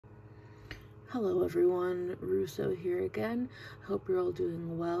Hello everyone, Russo here again. Hope you're all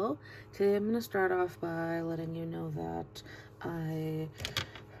doing well. Today I'm going to start off by letting you know that I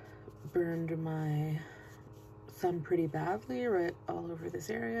burned my thumb pretty badly right all over this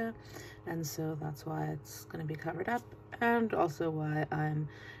area, and so that's why it's going to be covered up, and also why I'm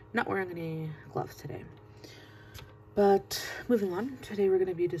not wearing any gloves today. But moving on, today we're going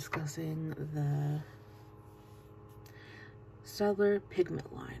to be discussing the Staedtler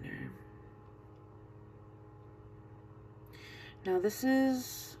Pigment liner. Now this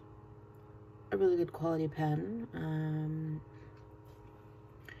is a really good quality pen.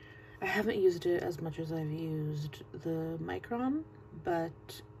 I haven't used it as much as I've used the Micron, but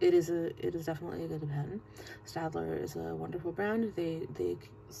it is definitely a good pen. Staedtler is a wonderful brand. They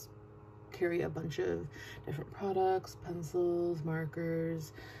carry a bunch of different products, pencils,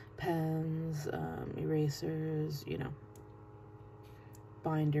 markers, pens, erasers, you know,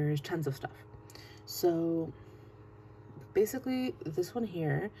 binders, tons of stuff. So basically this one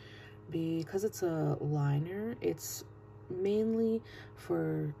here, because it's a liner, it's mainly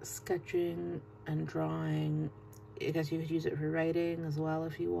for sketching and drawing. I guess you could use it for writing as well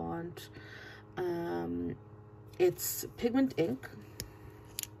if you want. It's pigment ink.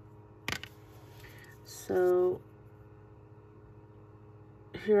 So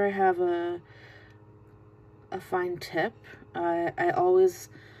here I have a fine tip. I always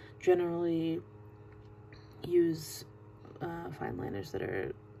generally use fine liners that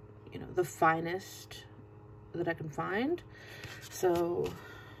are, you know, the finest that I can find. So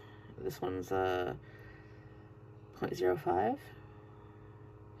this one's a 0.05.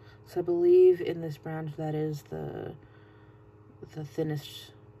 So I believe in this brand that is the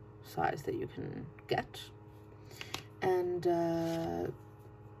thinnest size that you can get. And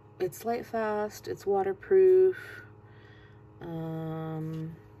it's light fast, it's waterproof.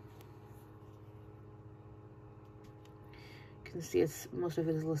 You can see most of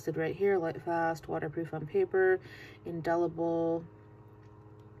it is listed right here: light fast, waterproof on paper, indelible.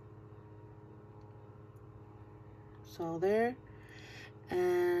 It's all there.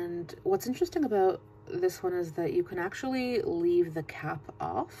 And what's interesting about this one is that you can actually leave the cap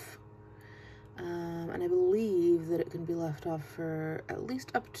off, and I believe that it can be left off for at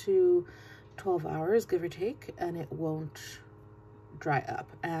least up to 12 hours, give or take, and it won't dry up.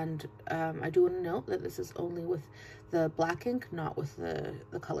 And I do want to note that this is only with the black ink, not with the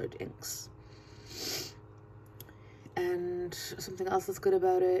colored inks. And something else that's good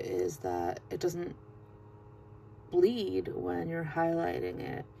about it is that it doesn't bleed when you're highlighting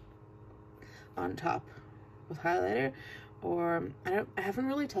it on top with highlighter. Or I haven't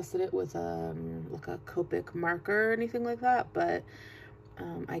really tested it with like a Copic marker or anything like that, but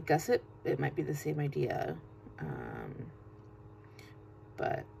I guess it might be the same idea.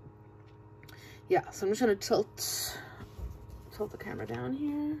 But yeah, so I'm just gonna tilt the camera down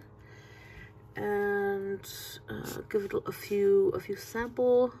here and give it a few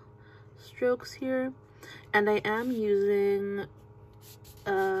sample strokes here. And I am using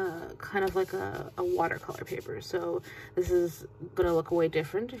kind of like a watercolor paper, so this is gonna look way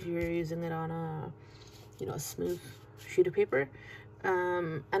different if you're using it on a, you know, a smooth sheet of paper.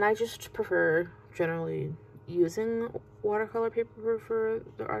 And I just prefer generally using watercolor paper for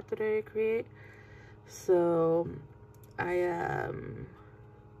the art that I create. So I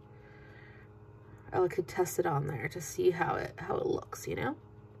like to test it on there to see how it looks, you know.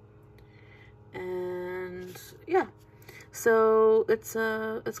 And yeah, so it's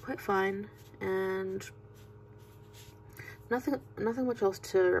quite fine, and nothing much else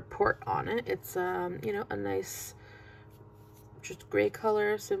to report on it. It's you know, a nice just gray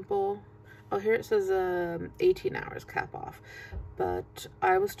color, simple. Oh, here it says 18 hours cap off, but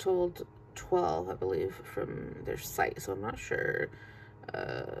I was told 12, I believe, from their site, so I'm not sure.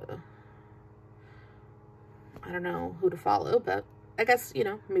 I don't know who to follow, but I guess, you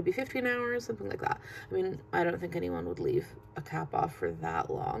know, maybe 15 hours, something like that. I mean, I don't think anyone would leave a cap off for that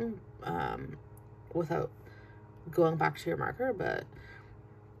long without going back to your marker, but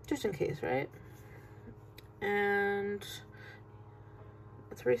just in case, right? And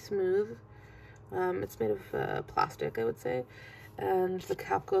it's very smooth. It's made of plastic, I would say, and the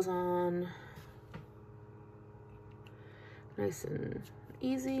cap goes on nice and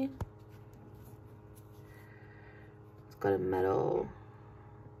easy. It's got a metal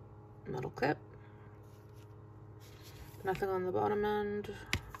clip, nothing on the bottom end,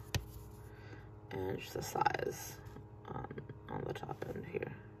 and just a size on the top end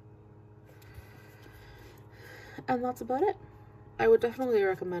here. And that's about it. I would definitely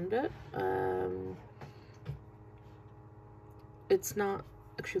recommend it. It's not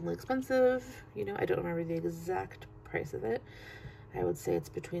extremely expensive. You know, I don't remember the exact price of it. I would say it's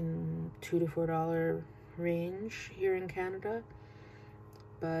between $2 to $4 range here in Canada.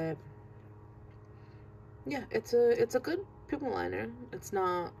 But yeah, it's a good pigment liner. It's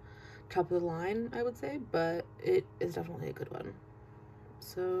not top of the line, I would say, but it is definitely a good one.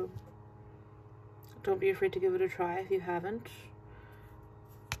 So don't be afraid to give it a try if you haven't.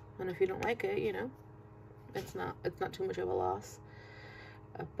 And if you don't like it, you know, it's not too much of a loss.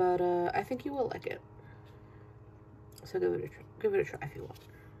 But I think you will like it. So give it a try if you want.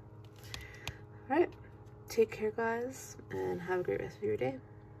 All right, take care, guys, and have a great rest of your day.